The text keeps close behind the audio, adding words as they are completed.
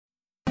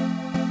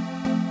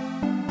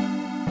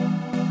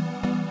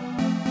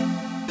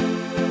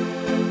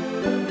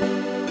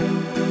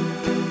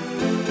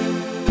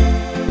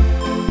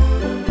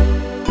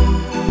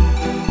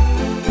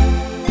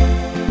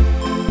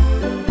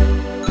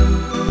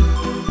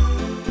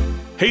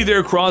Hey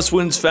there,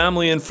 Crosswinds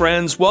family and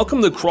friends.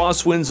 Welcome to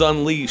Crosswinds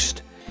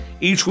Unleashed.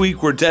 Each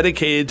week, we're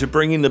dedicated to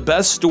bringing the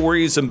best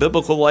stories and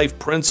biblical life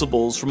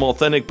principles from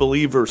authentic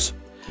believers.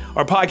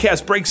 Our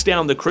podcast breaks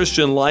down the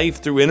Christian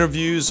life through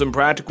interviews and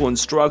practical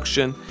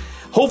instruction,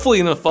 hopefully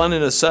in a fun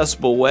and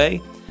accessible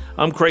way.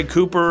 I'm Craig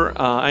Cooper.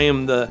 I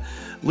am the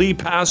lead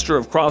pastor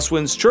of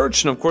Crosswinds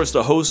Church and, of course,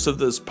 the host of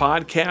this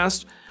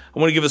podcast. I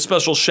want to give a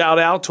special shout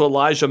out to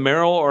Elijah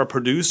Merrill, our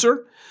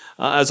producer.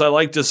 As I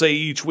like to say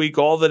each week,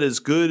 all that is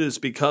good is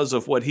because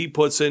of what he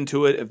puts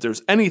into it. If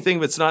there's anything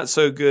that's not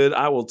so good,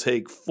 I will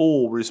take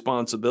full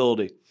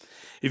responsibility.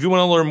 If you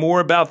want to learn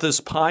more about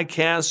this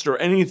podcast or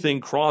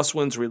anything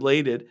Crosswinds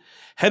related,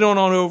 head on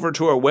over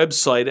to our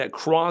website at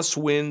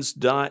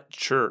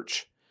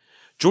crosswinds.church.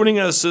 Joining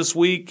us this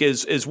week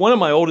is one of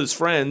my oldest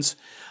friends.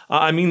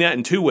 I mean that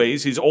in two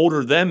ways. He's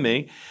older than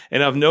me,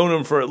 and I've known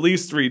him for at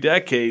least 3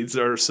 decades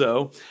or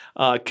so.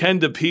 Ken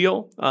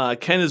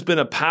DePeel. Ken has been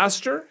a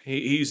pastor.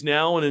 He's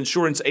now an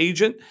insurance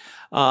agent.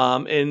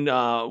 And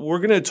we're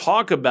going to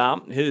talk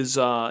about his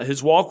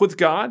walk with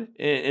God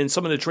and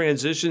some of the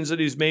transitions that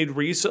he's made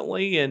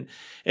recently, and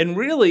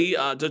really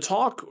to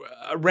talk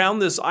around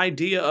this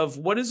idea of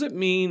what does it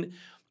mean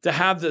to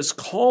have this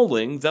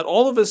calling that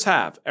all of us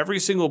have. Every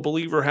single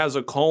believer has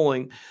a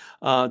calling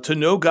to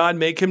know God,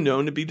 make him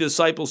known, to be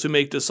disciples who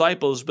make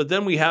disciples. But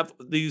then we have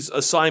these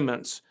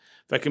assignments.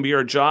 That can be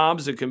our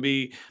jobs. It can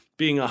be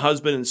being a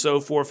husband and so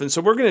forth. And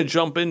so we're going to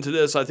jump into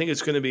this. I think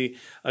it's going to be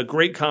a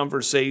great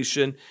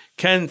conversation.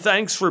 Ken,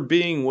 thanks for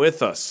being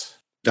with us.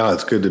 Oh,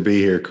 it's good to be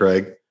here,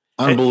 Craig.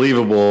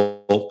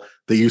 Unbelievable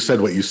that you said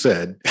what you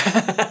said.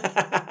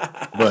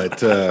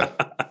 But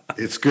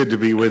it's good to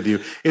be with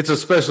you. It's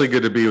especially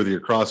good to be with your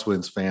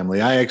Crosswinds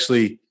family. I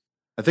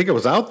think I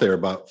was out there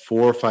about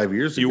 4 or 5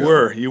 years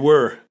ago. You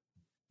were.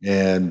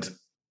 And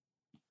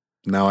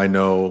now I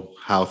know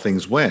how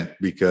things went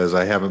because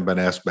I haven't been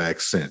asked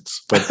back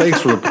since. But thanks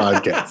for the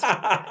podcast.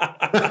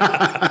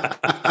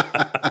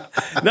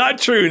 Not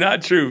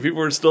true.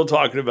 People are still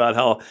talking about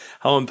how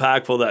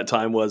impactful that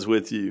time was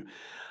with you.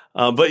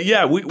 But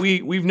yeah,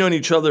 we've known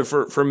each other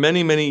for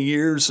many, many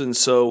years. And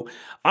so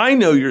I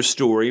know your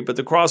story, but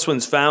the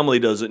Crosswinds family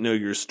doesn't know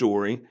your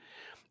story.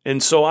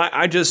 And so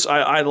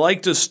I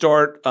like to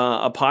start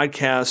a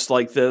podcast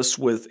like this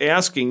with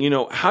asking,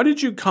 how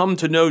did you come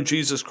to know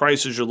Jesus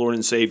Christ as your Lord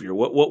and Savior?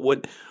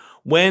 What,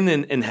 when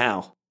and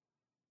how?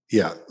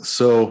 Yeah.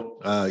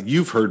 So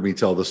you've heard me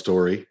tell the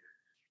story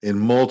in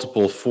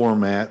multiple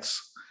formats.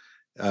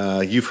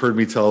 You've heard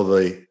me tell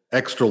the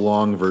extra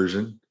long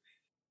version.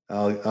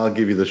 I'll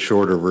give you the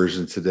shorter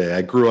version today.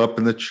 I grew up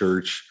in the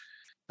church.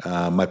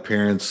 My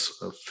parents,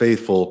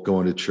 faithful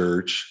going to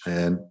church,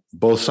 and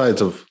both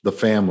sides of the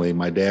family,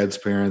 my dad's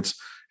parents,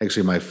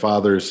 actually my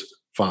father's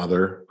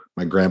father,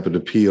 my grandpa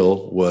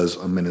DePeel, was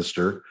a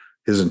minister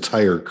his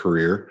entire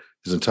career,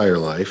 his entire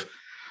life,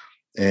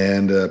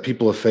 and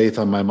people of faith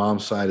on my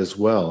mom's side as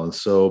well. And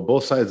so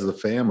both sides of the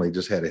family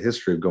just had a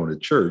history of going to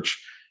church.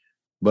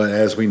 But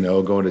as we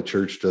know, going to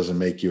church doesn't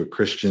make you a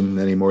Christian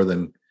any more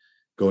than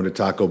going to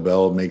Taco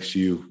Bell makes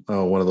you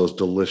one of those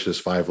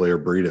delicious 5-layer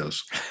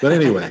burritos. But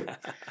anyway,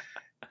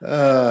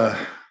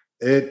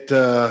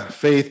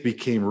 faith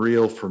became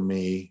real for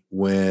me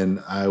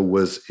when I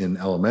was in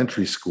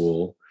elementary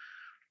school.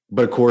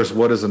 But of course,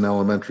 what does an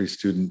elementary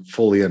student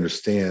fully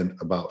understand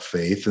about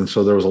faith? And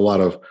so there was a lot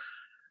of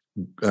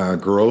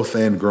growth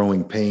and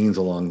growing pains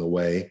along the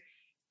way.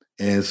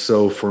 And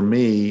so for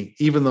me,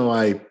 even though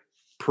I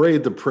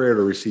prayed the prayer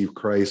to receive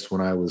Christ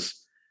when I was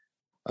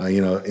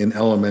in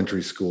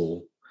elementary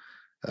school,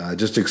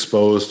 just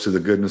exposed to the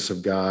goodness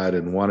of God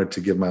and wanted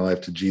to give my life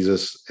to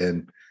Jesus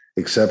and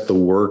accept the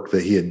work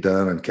that he had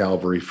done on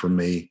Calvary for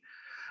me.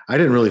 I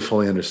didn't really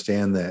fully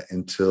understand that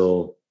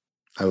until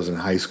I was in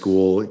high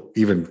school,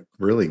 even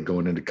really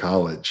going into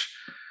college,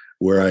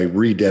 where I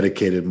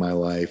rededicated my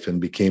life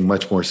and became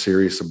much more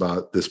serious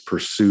about this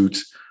pursuit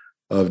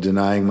of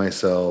denying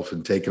myself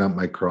and taking up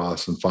my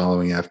cross and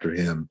following after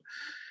him.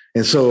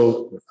 And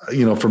so,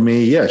 for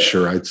me, yeah,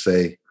 sure, I'd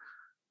say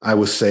I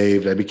was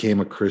saved. I became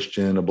a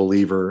Christian, a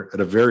believer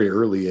at a very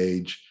early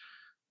age,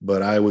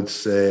 but I would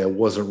say I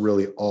wasn't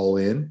really all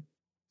in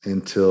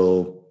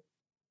until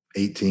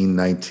 18,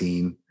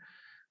 19,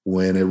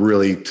 when it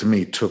really, to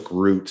me, took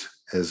root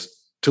as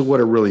to what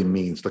it really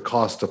means, the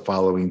cost of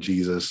following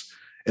Jesus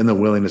and the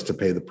willingness to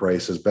pay the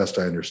price as best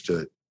I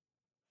understood.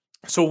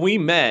 So we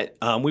met,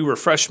 we were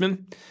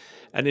freshmen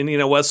at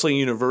Indiana Wesleyan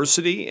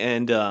University,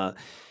 and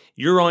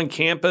you're on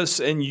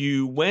campus, and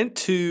you went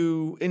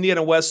to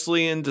Indiana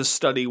Wesleyan to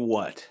study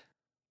what?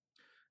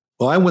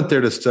 Well, I went there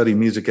to study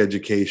music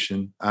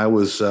education. I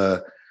was,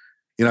 I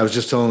was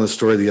just telling the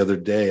story the other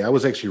day. I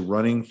was actually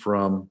running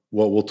from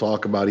what we'll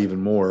talk about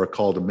even more, a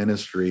call to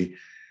ministry.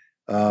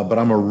 But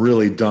I'm a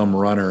really dumb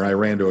runner. I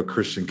ran to a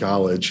Christian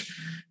college.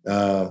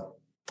 I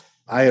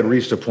had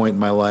reached a point in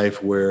my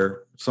life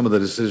where some of the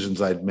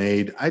decisions I'd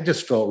made, I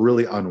just felt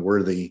really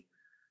unworthy.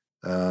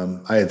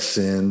 I had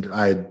sinned.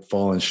 I had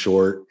fallen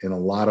short in a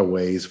lot of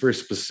ways, very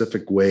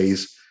specific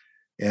ways.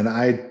 And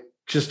I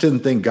just didn't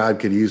think God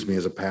could use me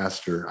as a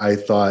pastor. I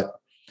thought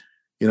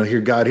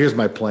here, God, here's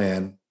my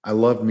plan. I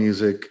love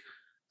music.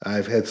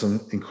 I've had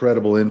some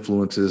incredible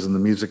influences in the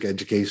music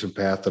education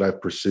path that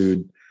I've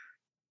pursued.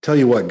 Tell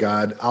you what,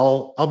 God,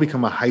 I'll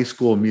become a high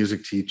school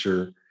music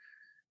teacher.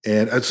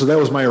 And so that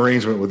was my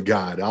arrangement with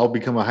God. I'll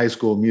become a high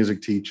school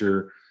music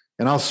teacher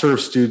and I'll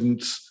serve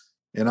students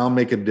and I'll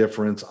make a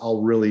difference.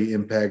 I'll really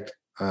impact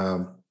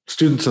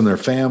students and their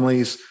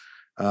families,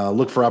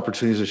 look for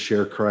opportunities to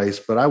share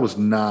Christ. But I was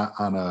not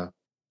on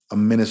a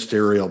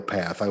ministerial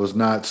path. I was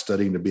not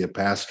studying to be a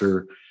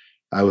pastor.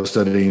 I was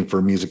studying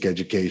for music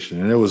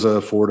education, and it was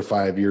a 4 to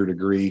 5 year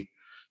degree.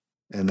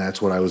 And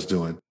that's what I was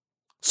doing.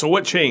 So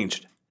what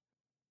changed?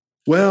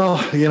 Well,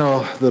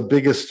 the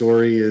biggest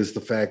story is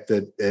the fact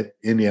that at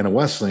Indiana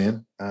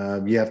Wesleyan,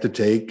 you have to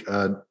take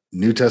a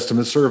New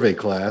Testament survey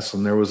class.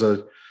 And there was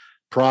a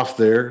prof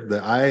there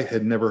that I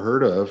had never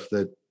heard of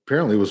that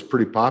apparently was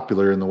pretty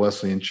popular in the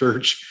Wesleyan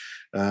church,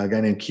 a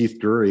guy named Keith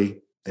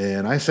Drury.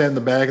 And I sat in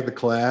the back of the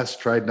class,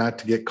 tried not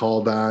to get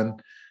called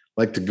on,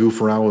 like to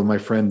goof around with my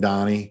friend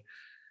Donnie.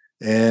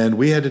 And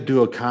we had to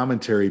do a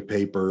commentary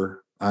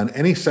paper on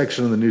any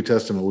section of the New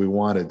Testament we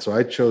wanted. So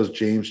I chose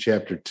James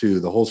chapter 2,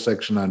 the whole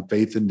section on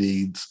faith and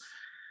deeds.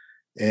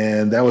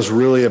 And that was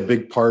really a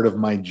big part of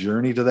my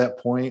journey to that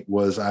point.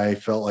 Was I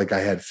felt like I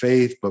had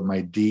faith, but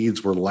my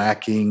deeds were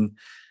lacking.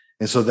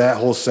 And so that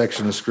whole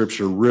section of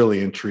scripture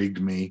really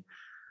intrigued me.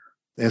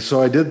 And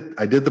so I did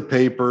the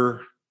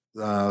paper.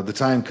 The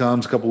time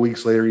comes a couple of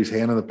weeks later, he's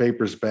handing the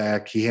papers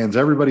back. He hands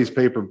everybody's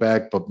paper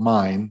back but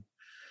mine.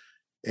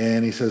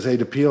 And he says, "Hey,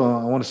 DePiel,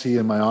 I want to see you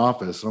in my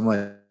office." And I'm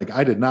like,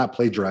 I did not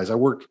plagiarize. I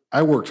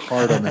worked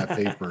hard on that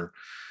paper,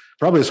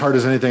 probably as hard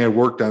as anything I'd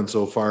worked on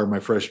so far my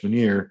freshman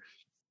year.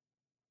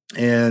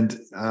 And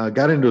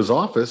got into his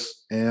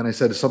office and I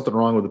said, "Is something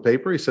wrong with the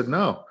paper?" He said,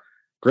 "No,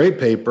 great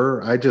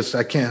paper. I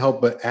can't help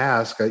but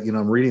ask,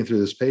 I'm reading through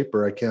this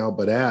paper. I can't help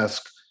but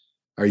ask,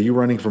 are you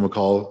running from a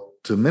call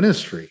to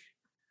ministry?"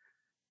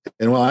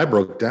 And well, I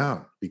broke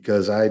down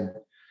because I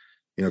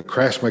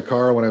crashed my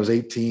car when I was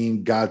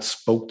 18. God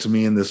spoke to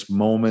me in this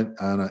moment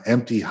on an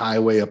empty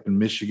highway up in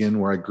Michigan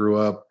where I grew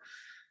up.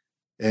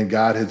 And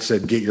God had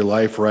said, "Get your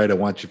life right. I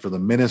want you for the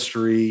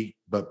ministry."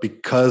 But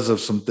because of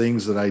some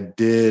things that I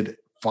did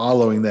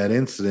following that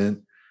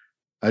incident,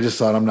 I just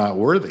thought I'm not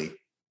worthy.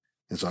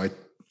 And so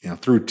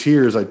through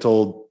tears, I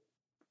told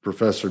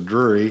Professor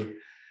Drury,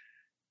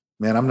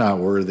 "Man, I'm not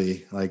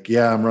worthy.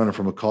 Yeah, I'm running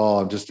from a call.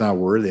 I'm just not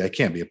worthy. I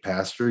can't be a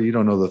pastor. You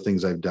don't know the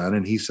things I've done."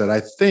 And he said,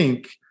 "I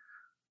think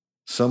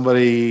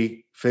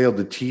somebody failed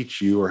to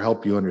teach you or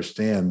help you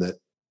understand that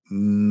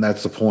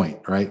that's the point,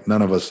 right?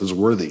 None of us is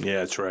worthy." Yeah,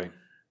 that's right.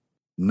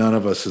 None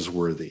of us is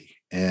worthy.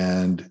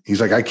 And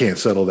he's like, "I can't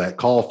settle that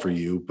call for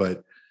you,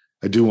 but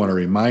I do want to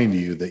remind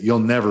you that you'll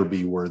never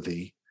be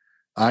worthy.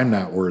 I'm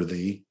not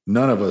worthy.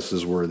 None of us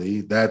is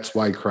worthy. That's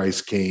why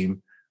Christ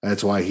came.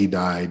 That's why he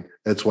died.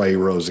 That's why he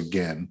rose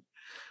again.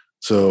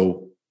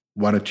 So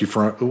why don't you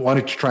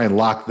try and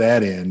lock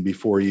that in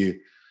before you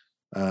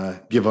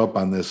give up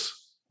on this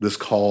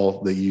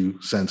call that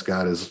you sense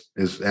God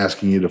is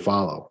asking you to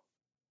follow."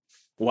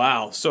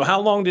 Wow. So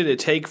how long did it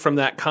take from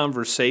that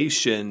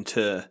conversation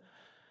to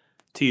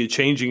you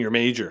changing your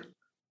major?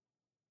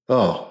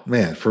 Oh,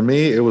 man. For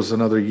me, it was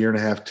another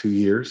 1.5 2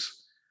 years.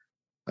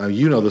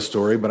 You know the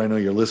story, but I know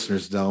your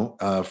listeners don't.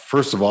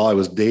 First of all, I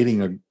was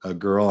dating a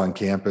girl on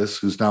campus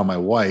who's now my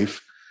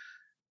wife.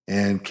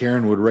 And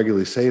Karen would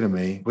regularly say to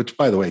me, which,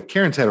 by the way,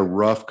 Karen's had a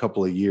rough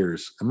couple of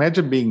years.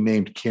 Imagine being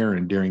named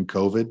Karen during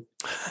COVID.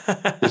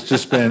 It's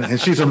just been, and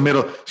she's a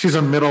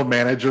middle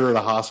manager at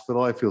a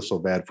hospital. I feel so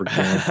bad for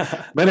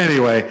Karen. But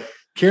anyway,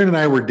 Karen and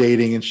I were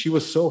dating, and she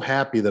was so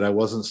happy that I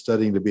wasn't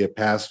studying to be a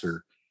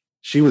pastor.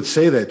 She would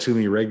say that to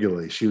me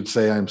regularly. She would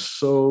say, "I'm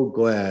so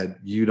glad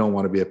you don't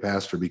want to be a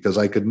pastor because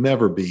I could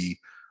never be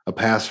a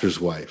pastor's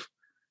wife."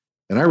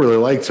 And I really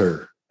liked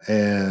her.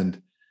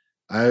 And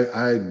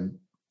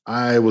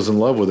I was in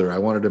love with her. I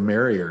wanted to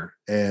marry her.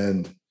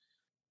 And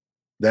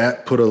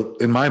that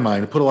in my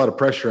mind, it put a lot of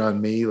pressure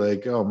on me.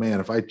 Like, oh man,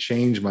 if I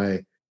change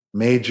my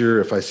major,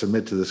 if I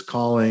submit to this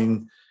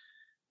calling,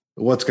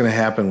 what's going to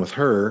happen with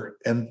her?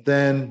 And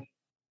then,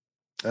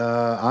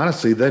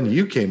 honestly, then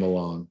you came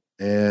along,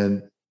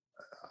 and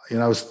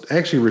I was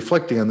actually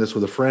reflecting on this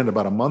with a friend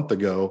about a month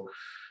ago.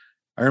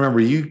 I remember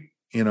you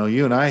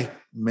and I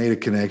made a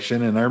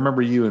connection, and I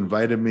remember you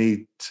invited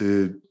me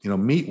to,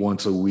 meet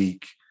once a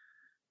week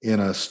in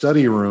a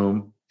study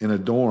room in a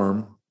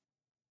dorm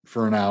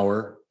for an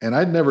hour. And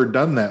I'd never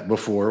done that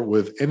before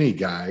with any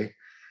guy.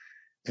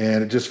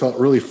 And it just felt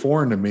really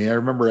foreign to me. I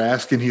remember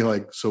asking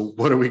you, "So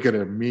what are we going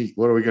to meet?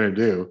 What are we going to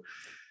do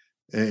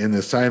in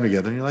this time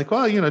together?" And you're like,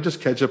 "Well,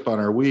 just catch up on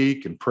our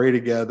week and pray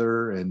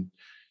together." And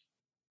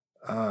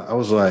I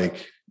was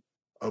like,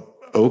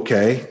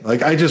 okay.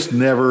 I just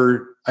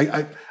never,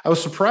 I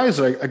was surprised.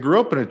 I grew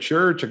up in a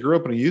church. I grew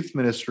up in a youth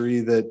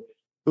ministry that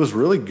it was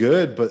really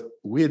good, but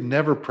we had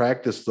never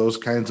practiced those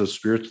kinds of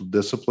spiritual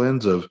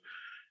disciplines of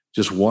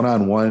just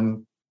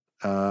one-on-one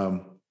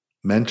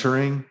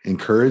mentoring,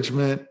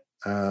 encouragement.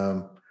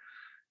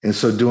 And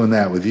so doing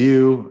that with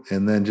you,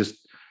 and then just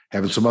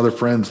having some other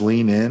friends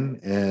lean in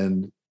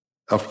and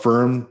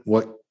affirm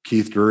what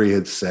Keith Drury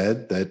had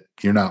said, that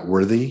you're not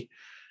worthy.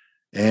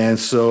 And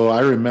so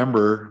I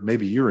remember,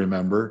 maybe you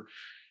remember,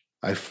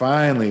 I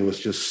finally was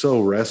just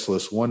so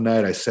restless. One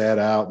night I sat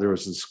out, there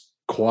was this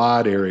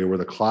quad area where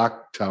the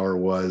clock tower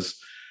was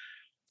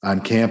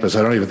on campus.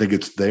 I don't even think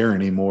it's there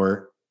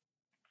anymore.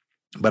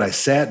 But I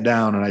sat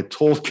down and I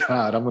told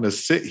God, I'm going to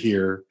sit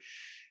here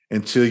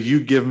until you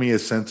give me a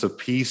sense of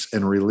peace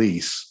and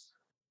release,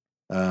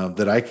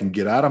 that I can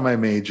get out of my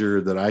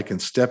major, that I can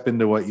step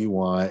into what you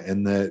want,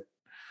 and that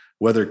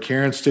whether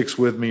Karen sticks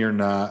with me or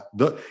not,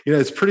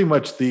 it's pretty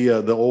much the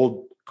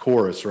old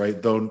chorus, right?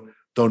 Though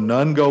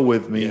none go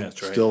with me, yeah, right.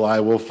 Still I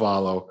will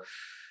follow.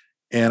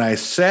 And I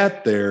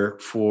sat there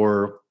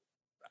for,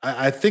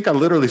 I think I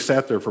literally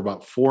sat there for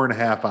about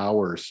 4.5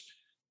 hours.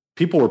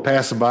 People were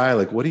passing by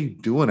like, what are you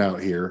doing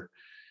out here?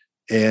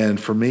 And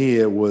for me,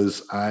 it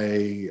was,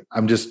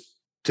 I'm just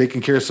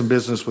taking care of some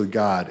business with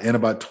God. And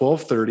about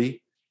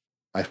 12:30,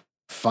 I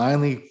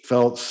finally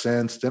felt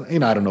sensed,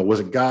 and I don't know, was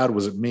it God?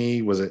 Was it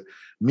me? Was it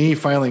me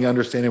finally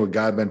understanding what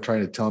God had been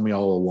trying to tell me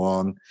all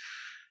along?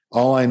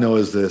 All I know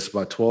is this: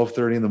 about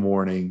 12:30 in the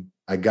morning,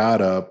 I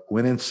got up,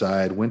 went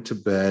inside, went to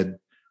bed.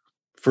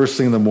 First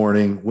thing in the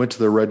morning, went to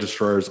the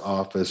registrar's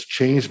office,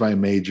 changed my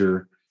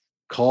major,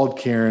 called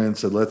Karen,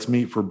 said, let's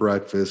meet for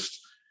breakfast.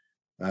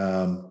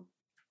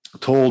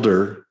 Told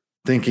her,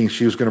 thinking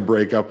she was going to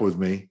break up with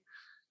me.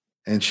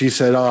 And she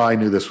said, oh, I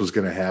knew this was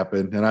going to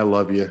happen, and I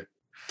love you.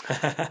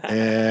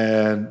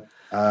 And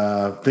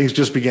things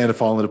just began to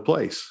fall into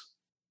place.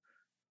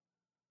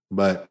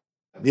 But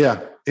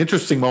yeah,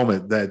 interesting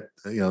moment that,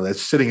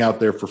 that's sitting out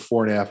there for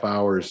 4.5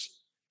 hours,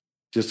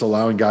 just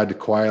allowing God to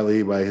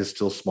quietly, by his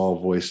still small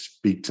voice,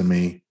 speak to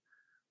me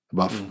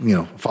about,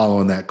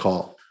 following that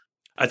call.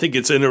 I think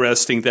it's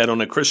interesting that on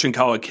a Christian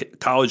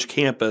college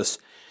campus,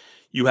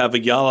 you have a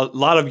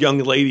lot of young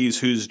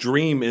ladies whose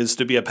dream is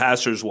to be a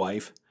pastor's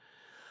wife.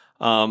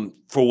 For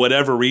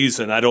whatever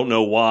reason, I don't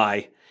know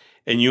why.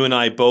 And you and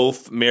I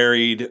both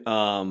married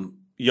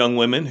young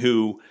women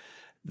who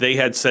they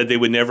had said they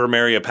would never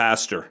marry a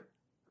pastor.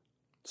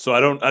 So I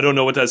don't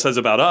know what that says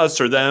about us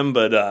or them,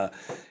 but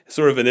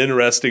sort of an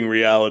interesting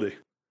reality.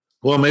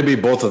 Well, maybe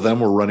both of them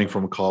were running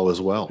from a call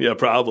as well. Yeah,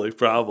 probably.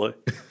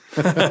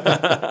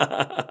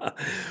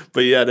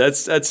 But yeah,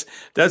 that's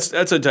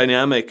a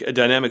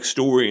dynamic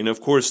story, and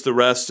of course the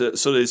rest,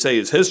 so they say,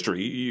 is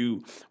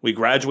history. We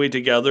graduate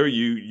together.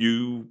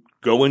 You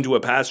go into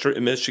a pastorate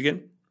in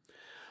Michigan,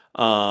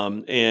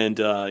 and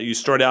you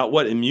start out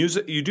in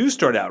music. You do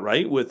start out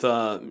right with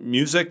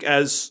music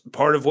as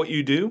part of what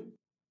you do.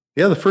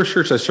 Yeah, the first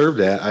church I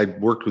served at, I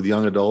worked with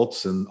young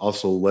adults and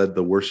also led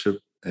the worship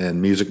and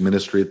music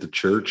ministry at the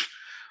church.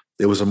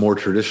 It was a more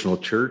traditional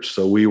church,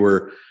 so we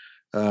were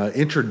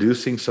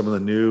introducing some of the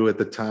new, at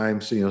the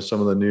time, some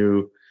of the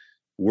new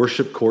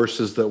worship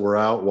courses that were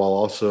out, while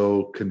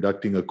also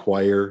conducting a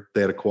choir.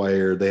 They had a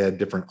choir, they had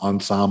different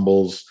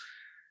ensembles.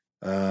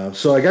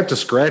 So I got to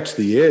scratch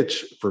the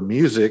itch for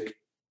music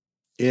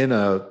in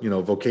a,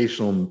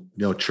 vocational,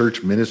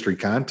 church ministry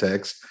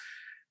context,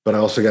 but I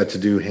also got to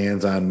do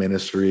hands-on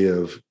ministry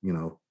of,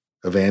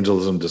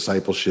 evangelism,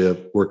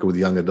 discipleship, working with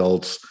young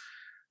adults.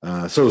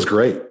 So it was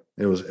great.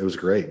 It was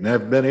great. And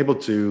I've been able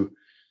to,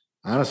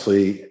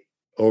 honestly,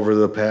 over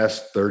the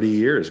past 30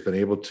 years, been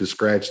able to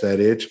scratch that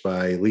itch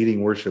by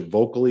leading worship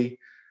vocally,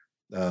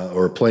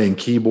 or playing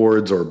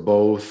keyboards, or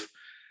both.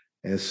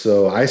 And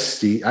so I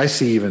see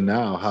even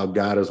now how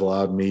God has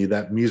allowed me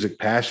that music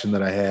passion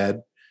that I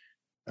had.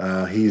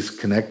 He's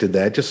connected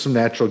that, just some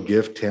natural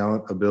gift,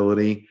 talent,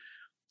 ability,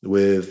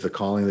 with the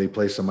calling that he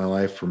placed on my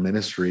life for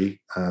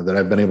ministry, that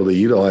I've been able to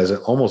utilize it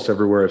almost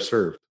everywhere I've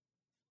served.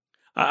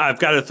 I've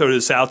got to throw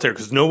this out there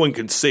because no one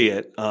can see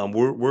it.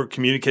 We're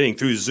communicating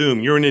through Zoom.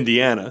 You're in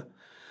Indiana.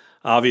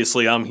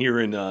 Obviously, I'm here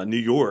in New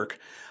York.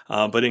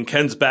 But in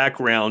Ken's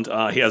background,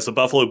 he has the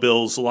Buffalo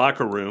Bills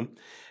locker room.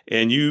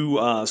 And you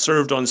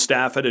served on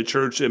staff at a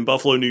church in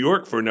Buffalo, New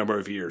York for a number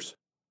of years.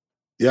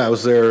 Yeah, I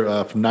was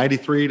there from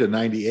 93 to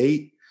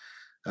 98.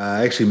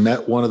 I actually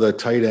met one of the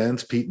tight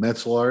ends, Pete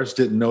Metzelaars.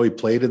 Didn't know he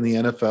played in the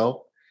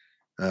NFL.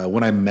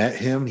 When I met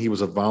him, he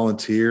was a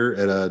volunteer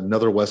at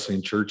another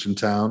Wesleyan church in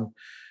town.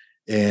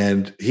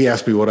 And he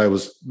asked me what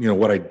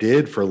I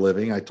did for a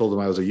living. I told him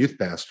I was a youth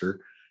pastor.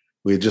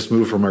 We had just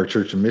moved from our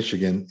church in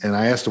Michigan. And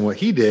I asked him what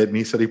he did. And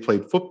he said he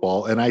played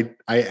football. And I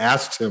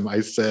asked him,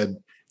 I said,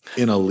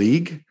 in a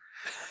league?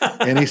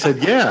 And he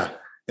said, yeah.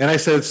 And I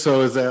said,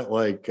 so is that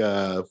like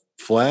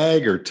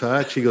flag or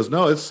touch? He goes,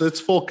 no,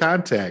 it's full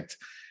contact.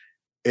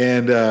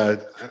 And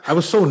I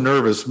was so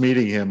nervous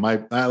meeting him. I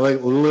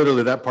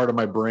literally, that part of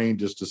my brain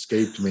just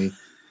escaped me.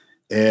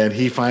 And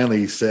he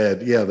finally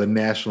said, yeah, the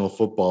National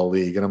Football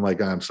League. And I'm like,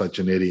 I'm such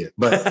an idiot.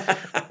 But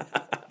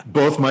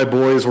both my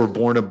boys were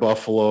born in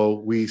Buffalo.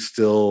 We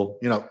still,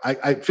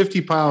 I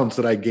 50 pounds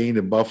that I gained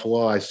in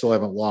Buffalo, I still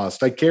haven't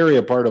lost. I carry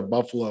a part of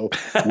Buffalo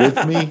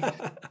with me.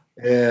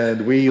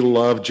 And we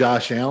love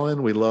Josh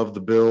Allen. We love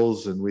the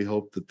Bills. And we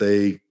hope that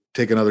they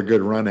take another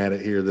good run at it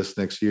here this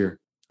next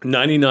year.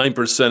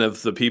 99%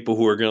 of the people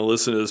who are going to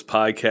listen to this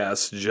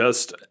podcast,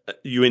 just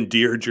you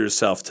endeared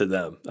yourself to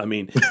them. I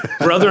mean,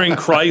 brother in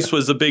Christ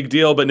was a big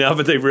deal, but now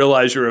that they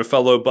realize you're a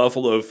fellow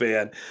Buffalo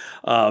fan,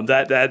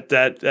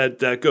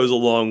 that goes a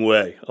long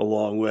way. A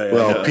long way.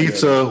 Well,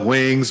 pizza,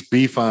 wings,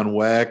 beef on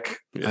weck.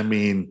 Yeah. I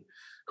mean,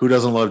 who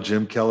doesn't love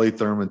Jim Kelly,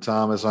 Thurman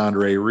Thomas,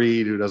 Andre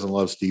Reed? Who doesn't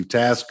love Steve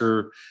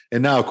Tasker?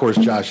 And now, of course,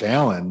 Josh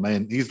Allen.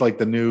 Man, he's like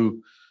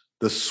the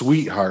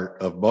sweetheart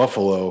of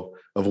Buffalo,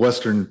 of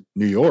Western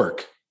New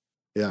York.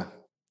 Yeah.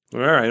 All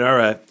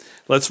right.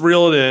 Let's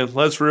reel it in.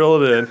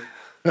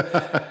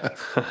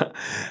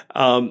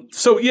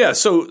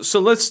 So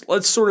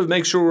let's sort of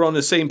make sure we're on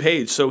the same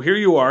page. So here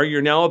you are.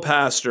 You're now a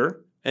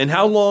pastor. And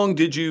how long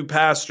did you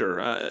pastor?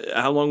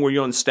 How long were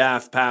you on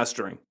staff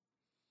pastoring?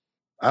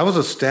 I was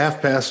a staff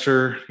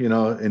pastor,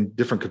 in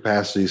different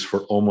capacities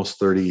for almost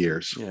 30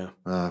 years. Yeah.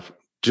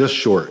 Just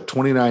short,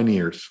 29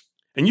 years.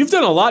 And you've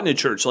done a lot in the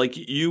church. Like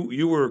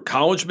you were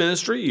college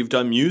ministry. You've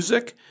done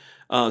music,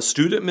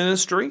 student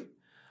ministry.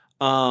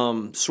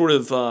 Connections,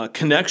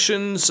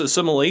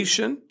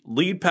 assimilation,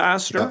 lead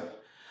pastor.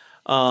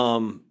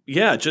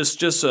 Yeah.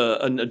 Just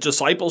a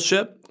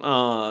discipleship,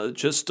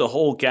 just a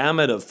whole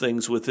gamut of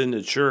things within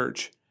the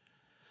church.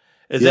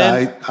 And go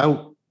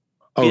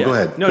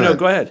ahead. No,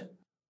 go ahead.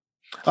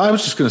 I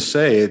was just going to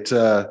say it,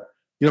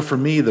 for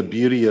me, the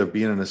beauty of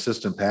being an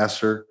assistant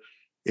pastor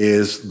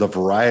is the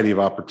variety of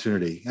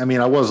opportunity. I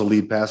mean, I was a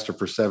lead pastor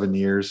for 7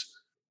 years.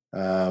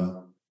 I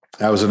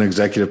was an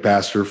executive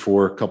pastor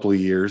for a couple of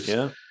years.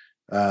 Yeah.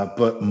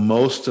 But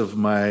most of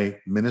my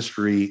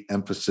ministry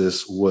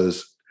emphasis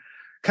was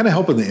kind of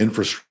helping the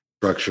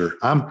infrastructure.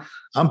 I'm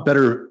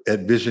better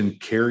at vision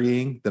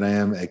carrying than I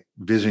am at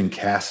vision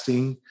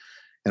casting.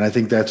 And I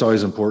think that's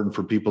always important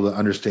for people to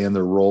understand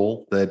their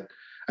role.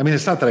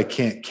 It's not that I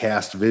can't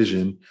cast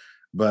vision,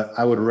 but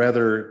I would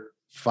rather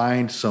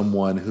find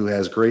someone who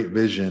has great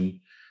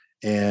vision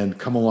and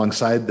come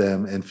alongside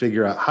them and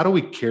figure out, how do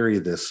we carry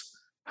this?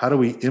 How do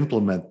we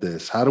implement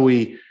this? How do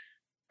we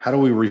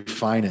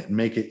refine it and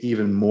make it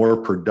even more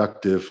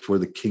productive for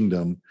the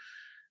kingdom?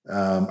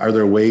 Are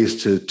there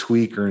ways to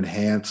tweak or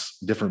enhance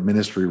different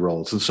ministry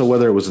roles? And so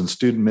whether it was in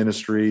student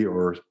ministry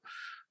or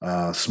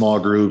small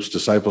groups,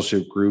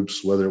 discipleship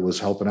groups, whether it was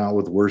helping out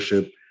with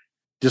worship,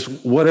 just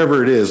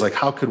whatever it is, like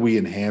how could we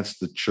enhance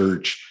the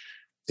church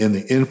in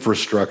the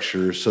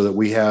infrastructure so that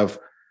we have,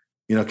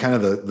 kind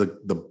of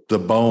the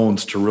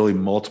bones to really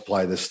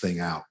multiply this thing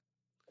out?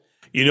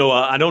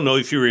 I don't know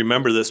if you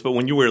remember this, but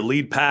when you were a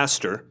lead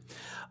pastor,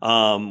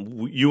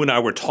 you and I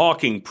were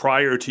talking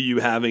prior to you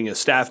having a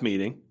staff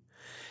meeting,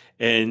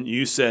 and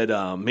you said,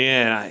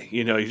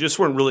 you just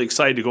weren't really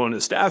excited to go into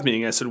a staff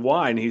meeting. I said,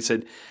 why? And he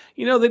said,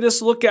 they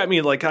just look at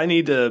me like I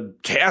need to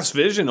cast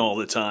vision all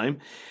the time.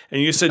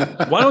 And you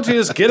said, why don't you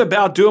just get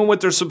about doing what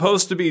they're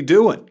supposed to be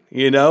doing,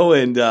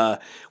 and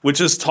which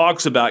just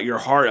talks about your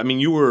heart. I mean,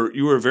 you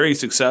were a very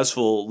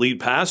successful lead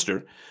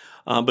pastor.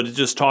 But it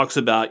just talks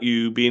about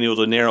you being able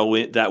to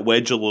narrow that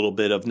wedge a little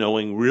bit of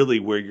knowing really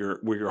where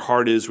your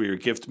heart is, where your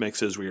gift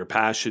mix is, where your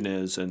passion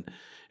is, and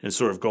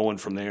sort of going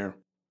from there.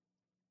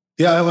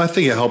 Yeah, I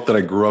think it helped that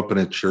I grew up in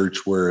a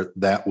church where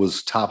that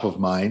was top of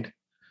mind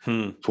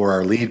for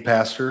our lead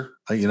pastor.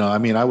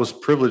 I was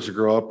privileged to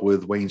grow up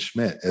with Wayne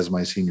Schmidt as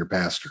my senior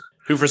pastor.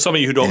 Who, for some of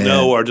you who don't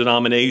know our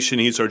denomination,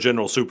 he's our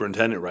general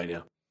superintendent right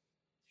now.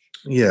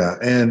 Yeah.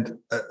 And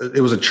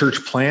it was a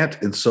church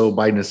plant. And so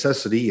by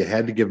necessity, you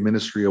had to give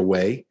ministry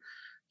away.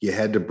 You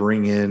had to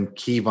bring in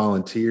key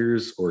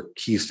volunteers or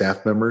key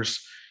staff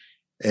members.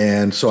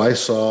 And so I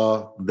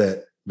saw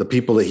that the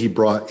people that he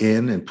brought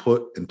in and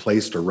put and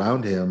placed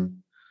around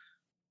him,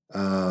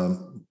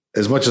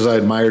 as much as I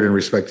admired and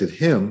respected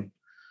him,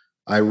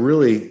 I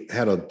really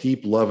had a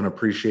deep love and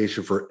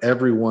appreciation for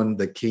everyone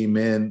that came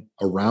in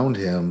around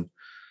him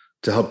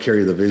to help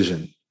carry the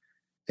vision.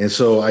 And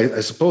so I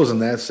suppose in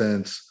that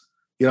sense,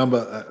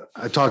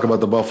 I talk about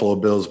the Buffalo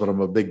Bills, but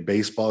I'm a big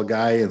baseball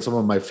guy. And some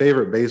of my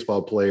favorite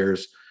baseball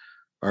players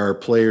are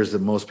players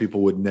that most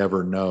people would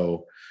never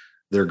know.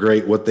 They're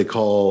great, what they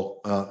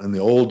call in the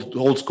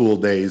old school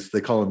days,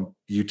 they call them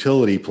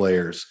utility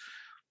players.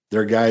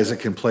 They're guys that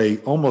can play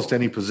almost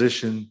any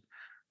position.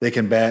 They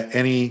can bat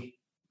any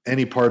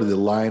part of the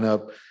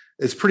lineup.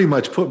 It's pretty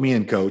much put me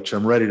in, coach.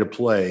 I'm ready to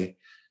play.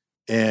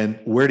 And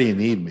where do you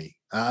need me?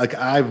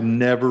 I've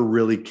never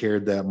really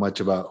cared that much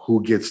about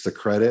who gets the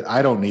credit.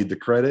 I don't need the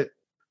credit.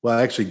 Well,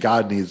 actually,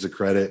 God needs the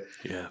credit.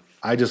 Yeah.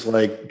 I just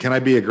can I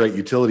be a great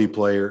utility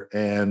player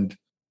and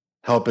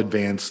help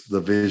advance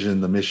the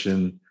vision, the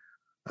mission,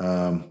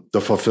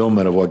 the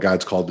fulfillment of what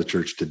God's called the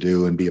church to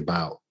do and be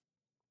about.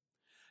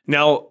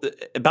 Now,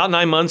 about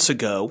 9 months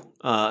ago,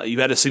 you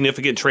had a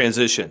significant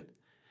transition.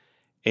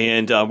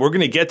 And we're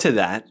going to get to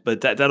that,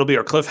 but that'll be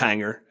our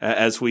cliffhanger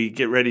as we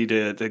get ready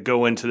to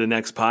go into the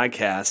next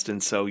podcast.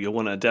 And so you'll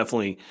want to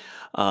definitely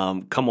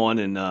come on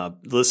and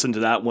listen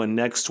to that one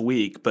next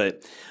week.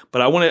 But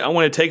I want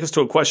to take us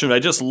to a question that I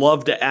just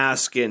love to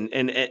ask. And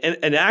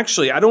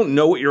actually, I don't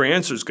know what your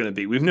answer is going to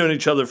be. We've known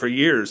each other for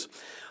years,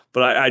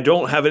 but I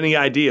don't have any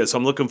idea. So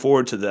I'm looking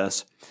forward to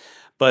this.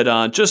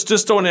 But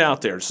just throwing it out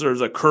there, sort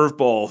of a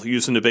curveball,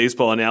 using the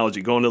baseball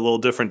analogy, going a little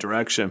different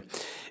direction.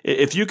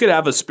 If you could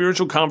have a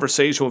spiritual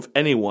conversation with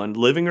anyone,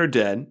 living or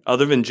dead,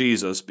 other than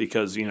Jesus,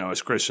 because,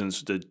 as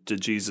Christians, the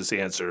Jesus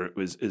answer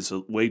is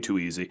way too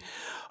easy,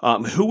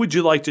 who would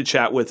you like to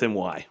chat with and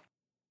why?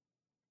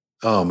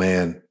 Oh,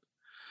 man.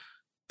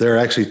 There are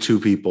actually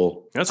two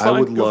people. That's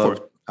fine.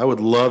 I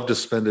would love to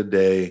spend a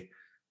day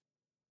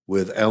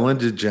with Ellen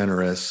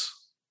DeGeneres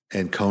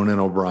and Conan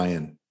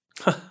O'Brien.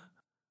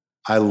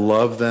 I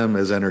love them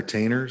as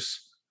entertainers.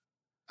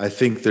 I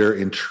think they're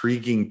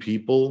intriguing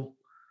people.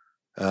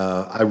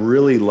 I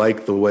really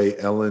like the way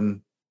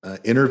Ellen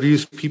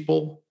interviews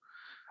people.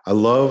 I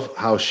love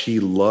how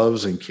she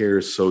loves and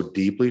cares so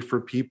deeply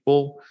for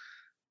people.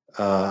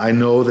 I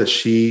know that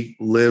she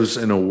lives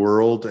in a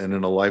world and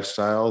in a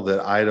lifestyle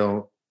that I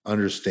don't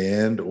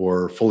understand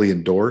or fully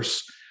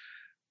endorse,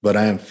 but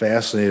I am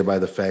fascinated by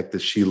the fact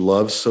that she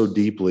loves so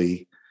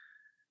deeply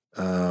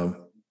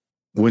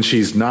when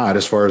she's not,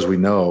 as far as we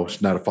know,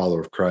 she's not a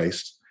follower of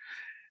Christ.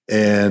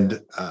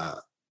 And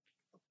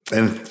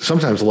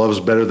sometimes loves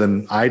better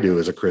than I do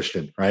as a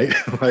Christian, right?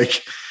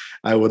 Like,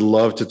 I would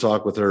love to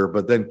talk with her,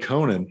 but then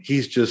Conan,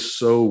 he's just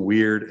so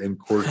weird and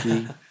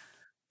quirky.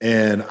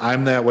 And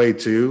I'm that way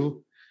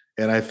too.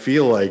 And I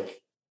feel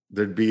like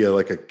there'd be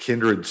a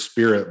kindred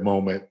spirit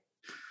moment.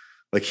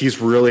 Like,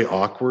 he's really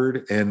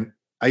awkward. And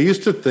I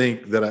used to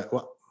think that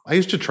I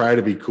used to try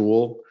to be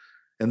cool.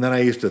 And then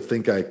I used to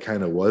think I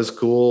kind of was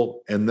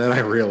cool. And then I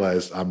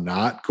realized I'm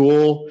not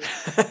cool.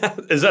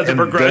 Is that the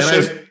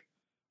progression?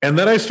 And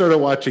then I started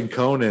watching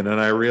Conan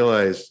and I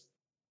realized,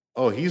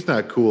 oh, he's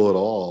not cool at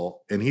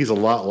all. And he's a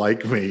lot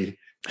like me.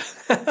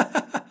 And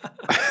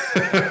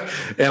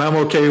I'm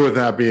okay with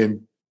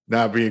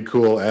not being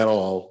cool at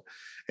all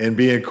and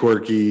being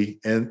quirky.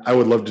 And I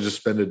would love to just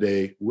spend a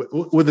day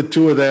with the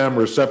two of them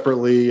or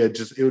separately.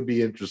 It would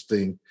be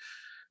interesting.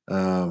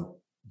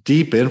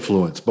 Deep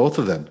influence, both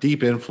of them,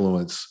 deep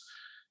influence.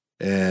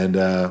 And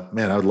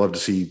man, I'd love to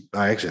see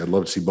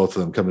both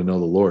of them come to know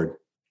the Lord.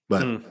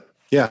 But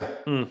yeah,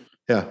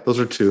 those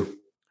are two.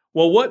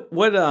 Well, what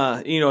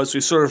as we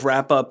sort of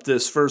wrap up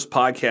this first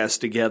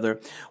podcast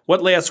together,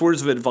 what last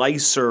words of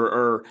advice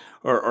or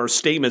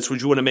statements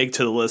would you want to make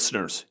to the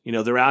listeners?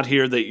 They're out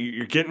here that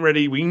you're getting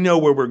ready. We know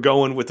where we're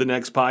going with the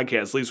next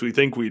podcast, at least we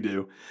think we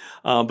do.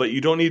 But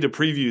you don't need to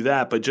preview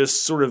that, but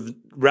just sort of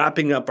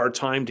wrapping up our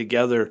time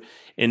together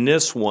in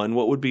this one,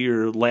 what would be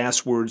your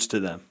last words to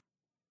them?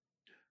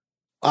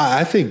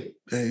 I think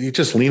you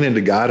just lean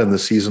into God in the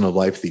season of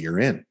life that you're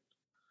in.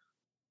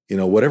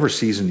 Whatever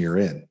season you're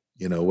in,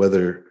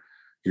 whether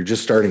you're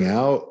just starting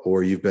out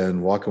or you've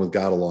been walking with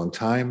God a long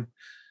time,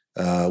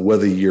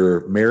 whether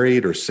you're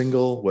married or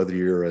single, whether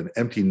you're an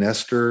empty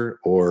nester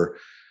or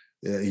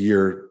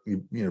you're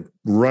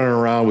running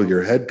around with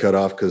your head cut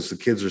off because the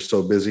kids are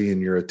so busy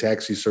and you're a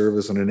taxi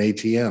service and an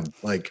ATM,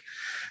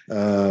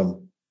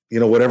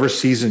 whatever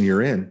season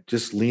you're in,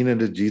 just lean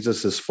into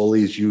Jesus as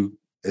fully as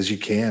you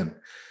can.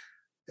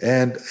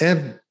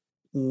 And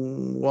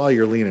while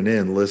you're leaning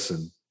in,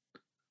 listen,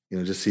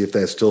 just see if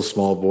that still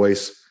small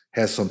voice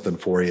has something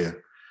for you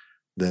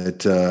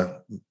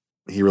that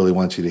he really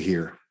wants you to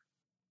hear.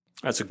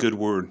 That's a good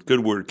word.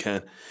 Good word,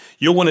 Ken.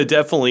 You'll want to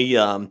definitely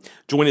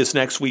join us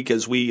next week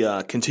as we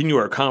continue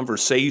our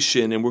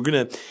conversation. And we're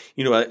going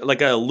to,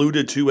 like I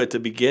alluded to at the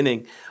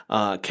beginning,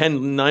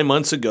 Ken 9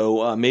 months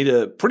ago made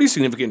a pretty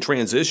significant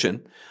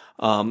transition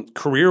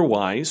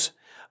career-wise,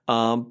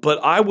 but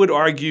I would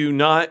argue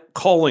not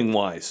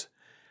calling-wise.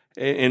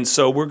 And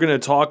so we're going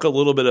to talk a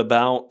little bit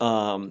about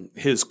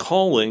his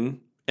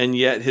calling and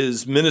yet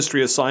his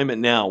ministry assignment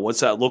now.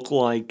 What's that look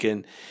like?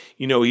 And,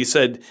 he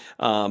said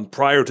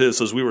prior to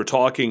this, as we were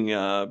talking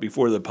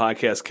before the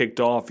podcast kicked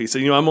off, he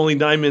said, I'm only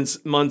 9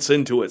 months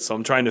into it, so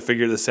I'm trying to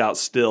figure this out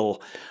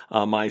still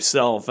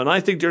myself. And I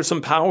think there's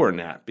some power in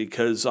that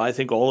because I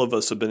think all of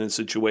us have been in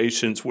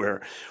situations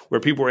where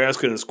people are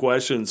asking us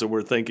questions and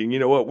we're thinking,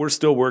 we're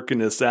still working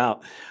this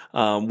out.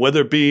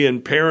 Whether it be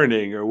in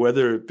parenting or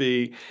whether it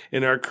be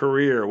in our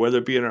career, whether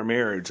it be in our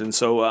marriage. And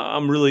so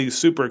I'm really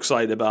super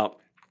excited about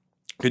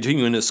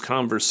continuing this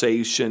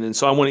conversation. And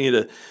so I want you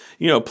to,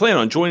 plan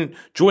on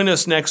join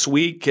us next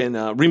week.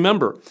 And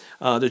remember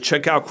to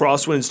check out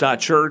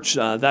crosswinds.church.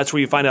 That's where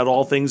you find out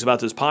all things about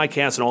this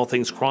podcast and all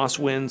things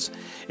Crosswinds.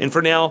 And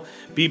for now,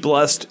 be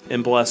blessed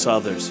and bless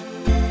others.